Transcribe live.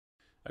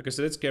Okay,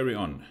 so let's carry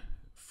on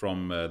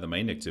from the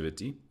main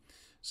activity.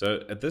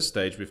 So at this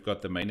stage, we've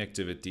got the main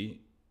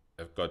activity.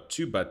 I've got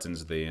two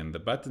buttons there, and the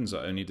buttons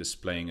are only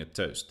displaying a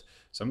toast.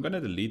 So I'm going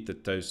to delete the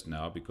toast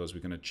now because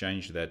we're going to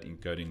change that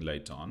encoding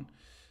later on.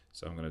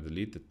 So I'm going to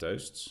delete the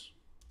toasts.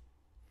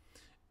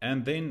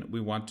 And then we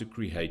want to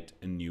create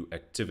a new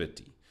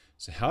activity.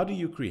 So how do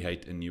you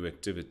create a new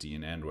activity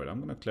in Android? I'm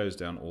going to close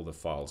down all the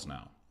files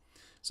now.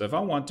 So if I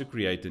want to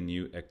create a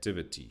new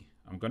activity,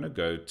 I'm going to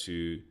go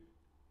to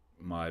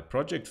my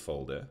project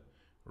folder,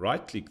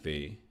 right click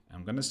there,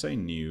 I'm going to say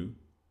new,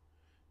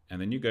 and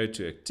then you go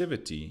to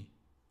activity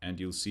and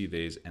you'll see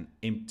there's an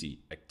empty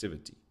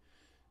activity.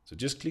 So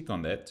just click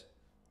on that.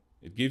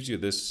 It gives you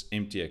this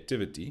empty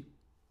activity.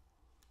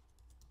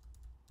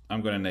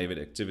 I'm going to name it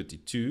activity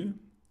 2,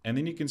 and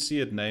then you can see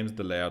it names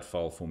the layout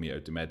file for me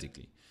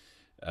automatically.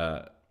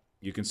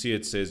 You can see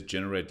it says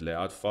generate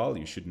layout file.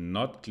 You should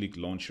not click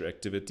launch your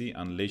activity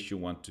unless you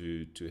want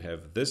to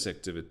have this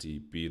activity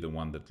be the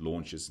one that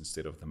launches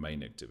instead of the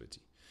main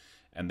activity.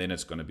 And then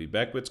it's going to be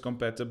backwards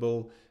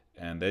compatible,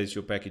 and there's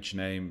your package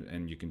name,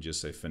 and you can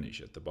just say finish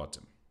at the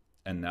bottom.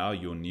 And now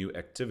your new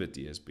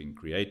activity has been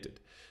created.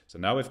 So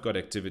now we've got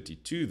activity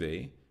 2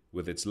 there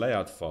with its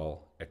layout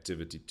file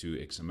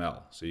activity2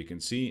 XML. So you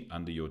can see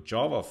under your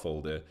Java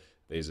folder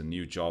there's a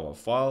new Java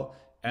file,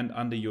 and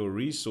under your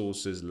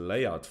resources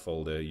layout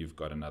folder you've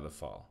got another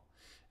file,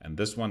 and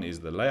this one is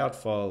the layout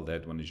file,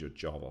 that one is your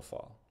Java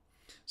file.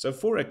 So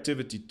for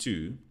activity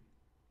 2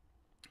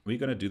 we're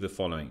going to do the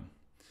following.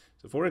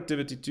 So for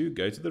activity 2,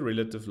 go to the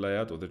relative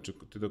layout, or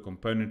to the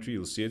componentry.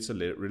 You'll see it's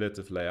a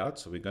relative layout.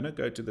 So we're going to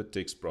go to the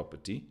text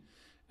property,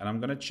 and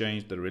I'm going to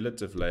change the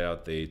relative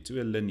layout there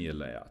to a linear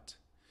layout.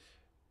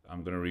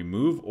 I'm going to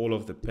remove all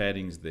of the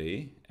paddings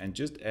there and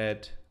just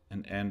add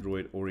an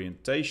Android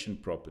orientation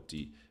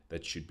property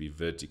that should be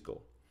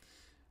vertical.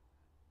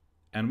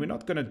 And we're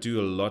not going to do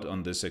a lot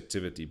on this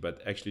activity,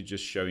 but actually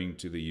just showing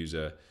to the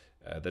user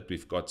that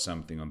we've got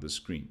something on the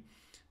screen.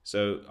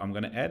 So I'm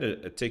going to add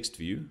a text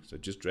view. So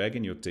just drag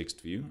in your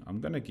text view. I'm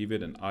going to give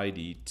it an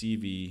ID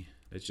TV.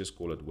 Let's just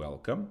call it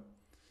welcome.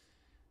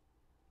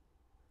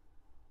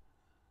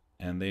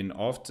 And then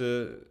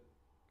after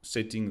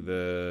setting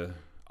the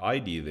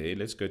ID there,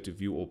 let's go to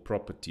view all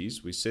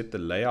properties. We set the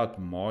layout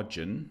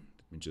margin.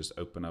 Let me just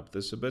open up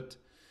this a bit.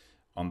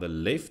 On the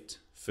left,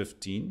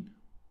 15.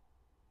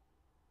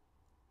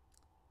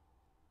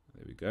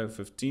 There we go,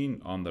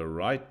 15. On the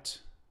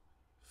right,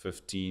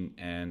 15.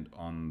 And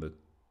on the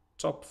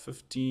top,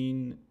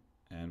 15.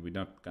 And we're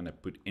not going to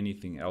put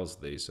anything else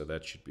there, so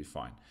that should be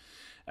fine.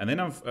 And then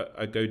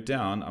I go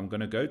down. I'm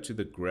going to go to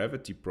the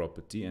gravity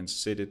property and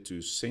set it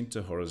to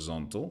center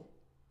horizontal.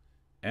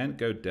 And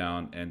go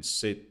down and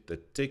set the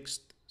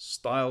text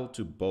style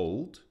to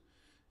bold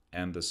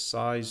and the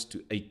size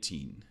to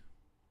 18.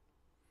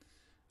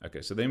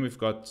 Okay, so then we've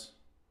got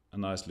a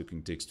nice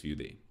looking text view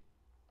there.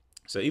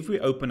 So if we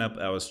open up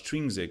our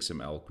strings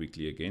XML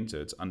quickly again, so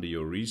it's under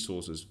your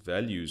resources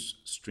values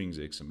strings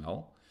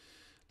XML,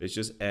 let's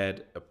just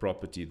add a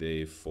property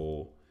there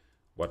for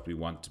what we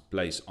want to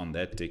place on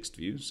that text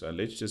view. So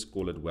let's just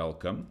call it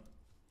welcome.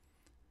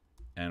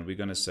 And we're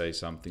going to say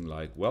something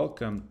like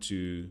welcome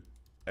to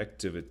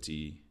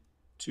activity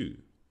 2.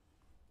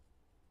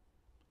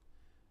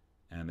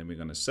 And then we're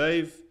going to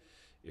save.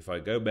 If I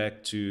go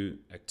back to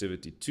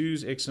activity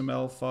 2's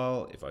XML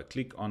file, if I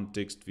click on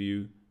text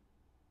view,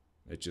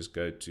 let's just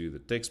go to the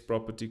text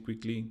property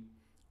quickly,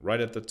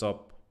 right at the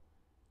top,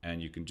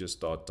 and you can just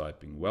start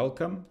typing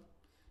welcome.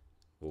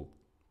 We'll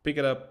pick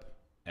it up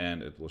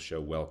and it will show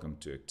welcome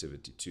to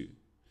activity 2.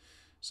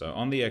 So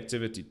on the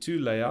activity 2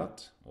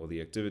 layout, or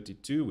the activity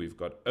 2, we've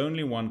got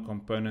only one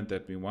component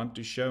that we want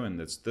to show, and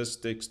that's this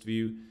text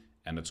view,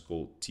 and it's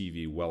called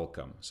TV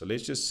welcome. So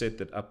let's just set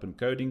that up in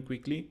coding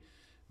quickly.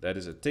 That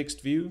is a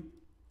text view.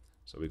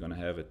 So we're going to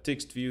have a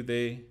text view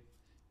there,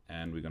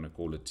 and we're going to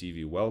call it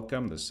TV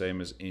welcome, the same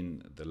as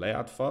in the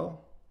layout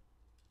file.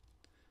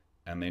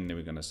 And then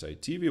we're going to say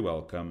TV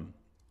welcome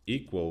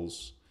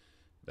equals,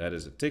 that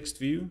is a text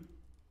view.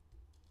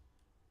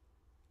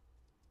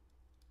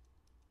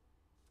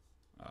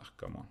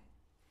 Come on.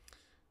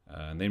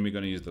 And then we're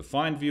going to use the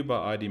find view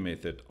by ID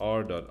method,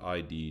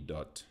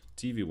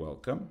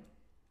 r.id.tvWelcome.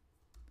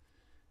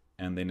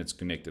 And then it's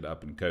connected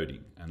up in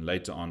coding. And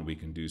later on, we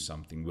can do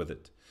something with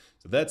it.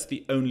 So that's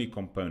the only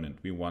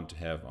component we want to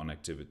have on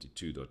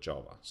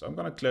activity2.java. So I'm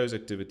going to close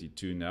activity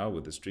 2 now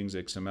with the strings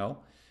XML.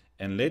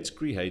 And let's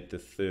create the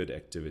third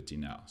activity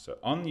now. So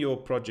on your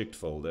project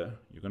folder,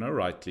 you're going to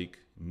right click,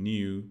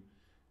 new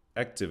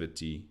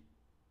activity,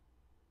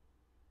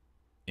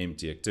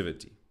 empty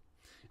activity.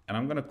 And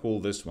I'm going to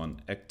call this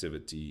one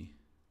activity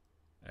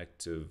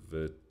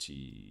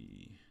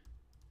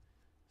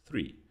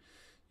 3.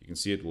 You can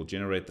see it will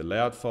generate the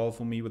layout file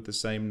for me with the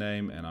same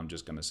name, and I'm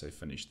just going to say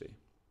finish there.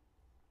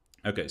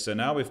 Okay, so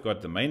now we've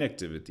got the main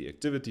activity,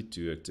 activity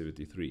 2,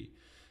 activity 3.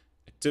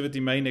 Activity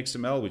main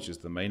XML, which is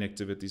the main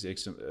activities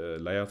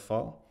layout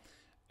file.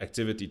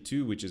 Activity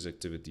 2, which is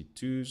activity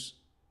 2's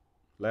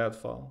layout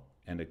file.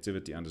 and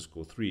activity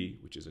underscore 3,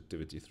 which is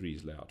activity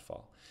 3's layout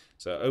file.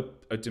 So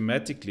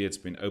automatically it's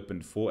been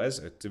opened for as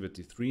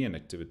activity 3 and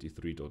activity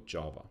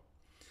 3.java.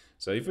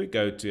 So if we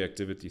go to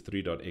activity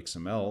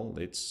 3.xml,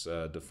 let's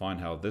define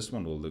how this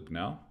one will look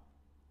now.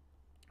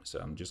 So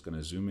I'm just going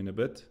to zoom in a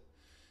bit.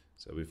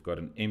 So we've got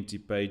an empty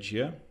page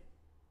here,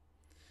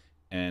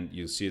 and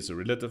you'll see it's a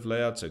relative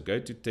layout. So go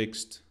to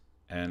text,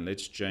 and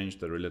let's change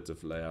the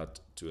relative layout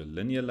to a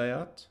linear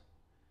layout.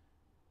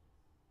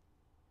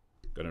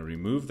 I'm going to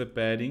remove the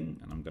padding,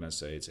 and I'm going to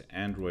say it's an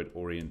Android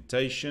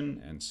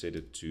orientation and set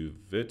it to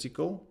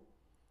vertical.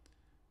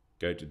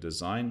 Go to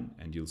design,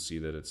 and you'll see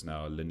that it's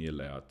now a linear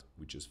layout,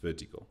 which is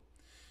vertical.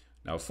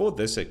 Now for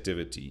this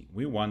activity,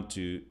 we want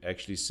to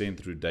actually send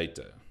through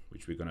data,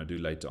 which we're going to do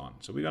later on.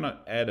 So we're going to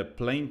add a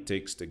plain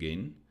text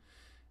again.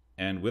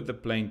 And with the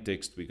plain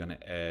text, we're going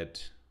to add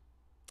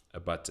a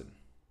button.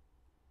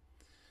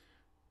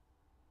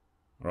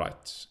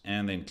 Right.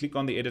 And then click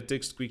on the edit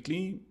text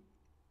quickly.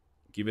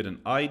 Give it an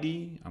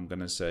ID. I'm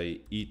going to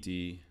say ET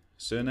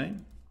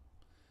surname.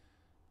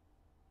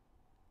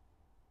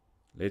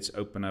 Let's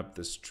open up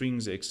the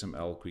strings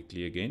XML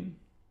quickly again.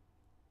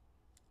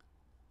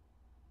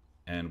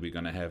 And we're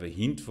going to have a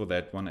hint for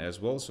that one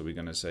as well. So we're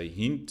going to say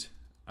hint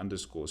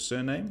underscore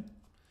surname.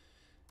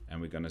 And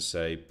we're going to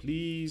say,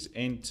 please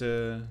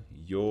enter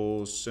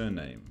your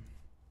surname.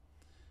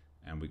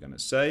 And we're going to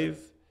save.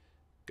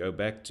 Go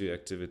back to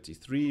activity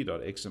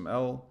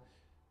 3.xml.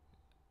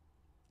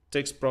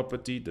 Text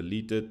property,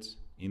 delete it.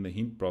 In the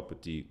hint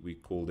property, we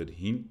called it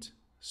hint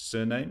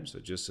surname. So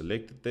just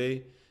select it there,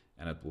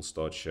 and it will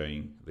start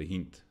showing the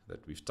hint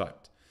that we've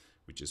typed,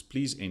 which is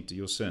please enter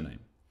your surname.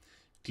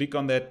 Click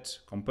on that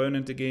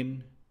component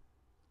again.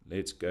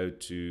 Let's go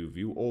to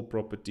view all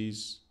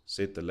properties,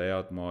 set the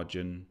layout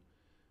margin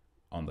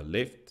on the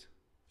left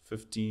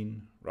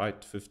 15,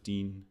 right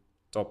 15,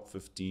 top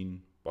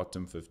 15,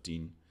 bottom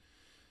 15.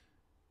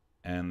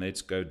 And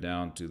let's go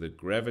down to the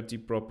gravity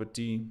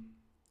property,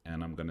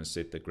 and I'm going to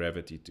set the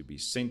gravity to be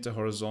center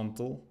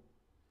horizontal.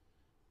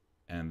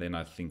 And then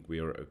I think we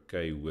are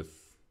okay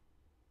with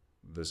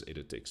this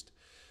edit text.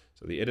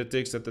 So the edit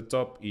text at the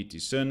top, ET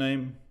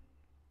surname,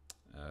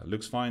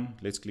 looks fine.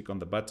 Let's click on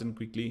the button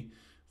quickly.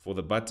 For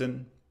the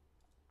button,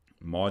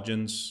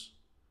 margins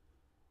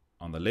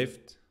on the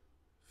left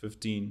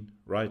 15,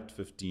 right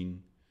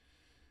 15,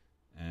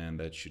 and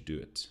that should do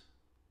it.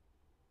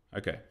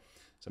 Okay,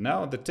 so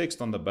now the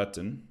text on the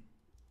button,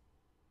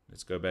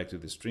 let's go back to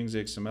the strings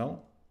XML.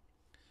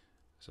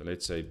 So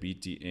let's say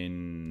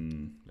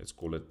btn, let's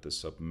call it the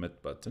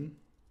submit button.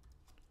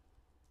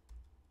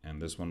 And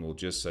this one will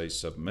just say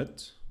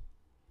submit.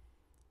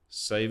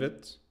 Save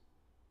it.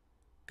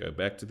 Go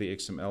back to the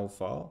XML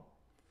file.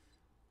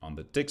 On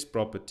the text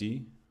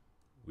property,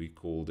 we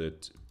called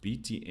it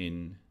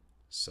btn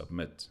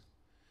submit.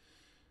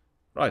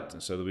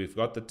 Right, so we've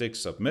got the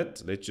text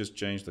submit. Let's just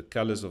change the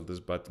colors of this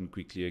button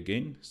quickly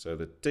again. So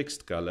the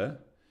text color,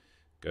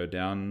 go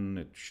down,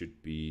 it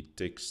should be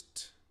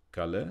text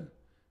color.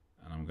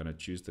 And I'm going to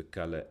choose the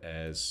color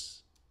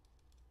as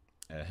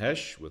a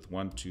hash with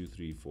 1, 2,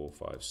 3, 4,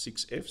 5,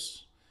 6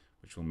 Fs,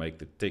 which will make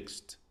the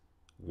text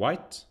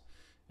white.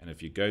 And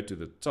if you go to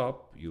the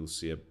top, you'll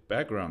see a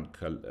background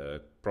color,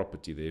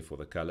 property there for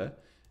the color.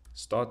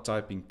 Start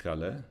typing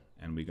color,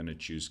 and we're going to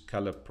choose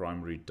color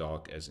primary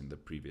dark as in the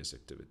previous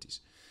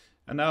activities.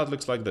 And now it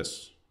looks like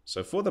this.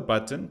 So for the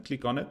button,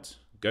 click on it,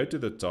 go to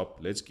the top,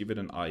 let's give it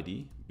an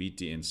ID,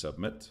 btn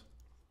submit.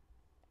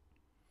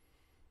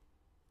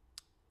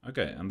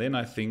 Okay, and then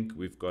I think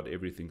we've got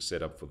everything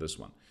set up for this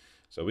one.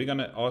 So we're going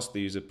to ask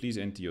the user, please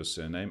enter your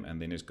surname,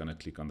 and then it's going to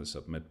click on the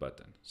submit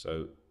button.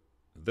 So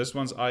this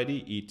one's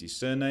ID, ET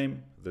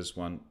surname, this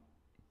one,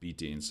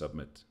 btn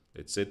submit.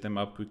 Let's set them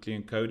up quickly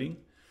in coding.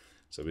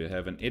 So we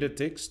have an edit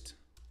text,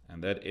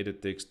 and that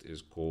edit text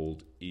is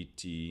called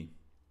ET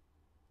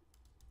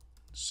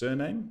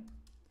surname.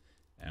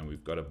 And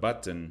we've got a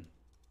button,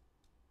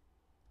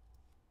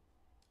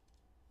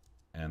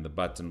 and the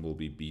button will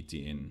be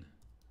btn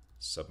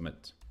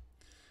submit.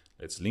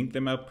 Let's link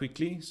them up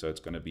quickly. So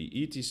it's going to be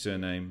ET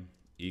surname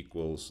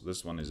equals,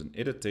 this one is an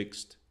edit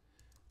text,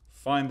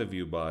 find the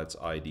view by its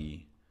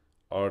ID,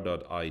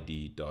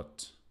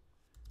 r.id.et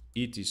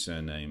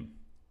surname.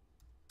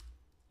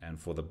 And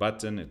for the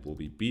button, it will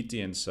be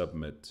btn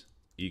submit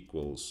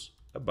equals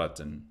a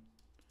button,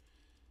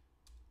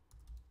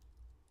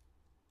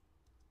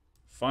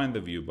 find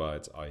the view by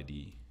its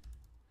ID,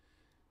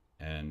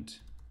 and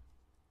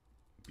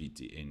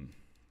btn,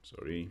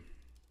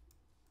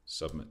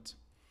 submit.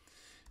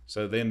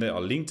 So then they are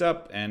linked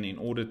up, and in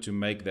order to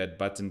make that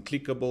button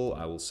clickable,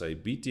 I will say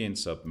btn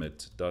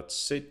submit dot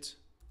set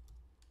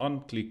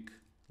on click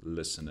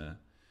listener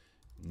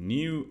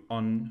new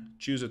on,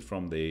 choose it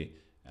from there,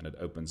 and it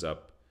opens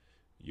up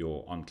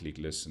your on click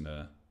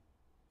listener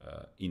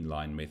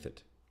inline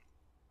method.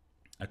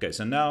 Okay,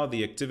 so now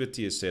the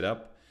activity is set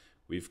up.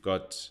 We've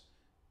got,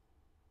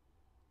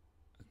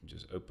 let me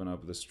just open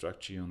up the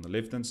structure on the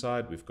left hand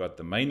side. We've got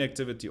the main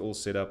activity all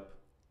set up.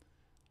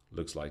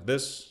 Looks like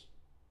this.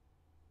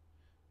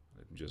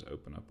 Let me just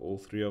open up all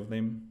three of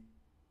them.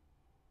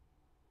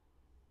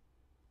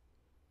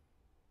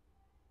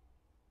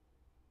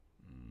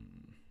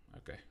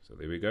 Okay, so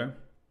there we go.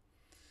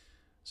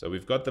 So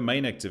we've got the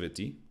main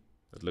activity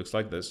that looks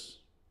like this.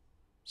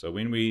 So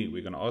when we're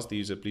going to ask the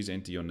user, please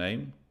enter your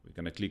name, we're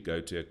going to click go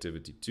to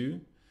activity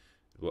 2.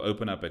 It will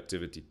open up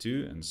activity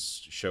 2 and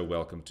show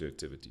welcome to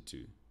activity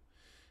 2.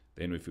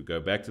 Then if we go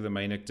back to the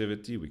main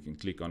activity, we can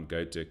click on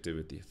go to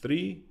activity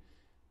 3.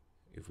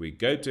 If we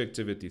go to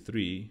activity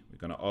 3, we're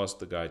going to ask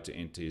the guy to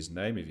enter his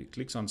name. If he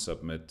clicks on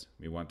submit,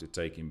 we want to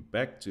take him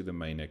back to the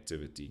main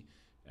activity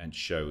and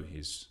show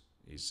his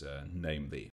name there.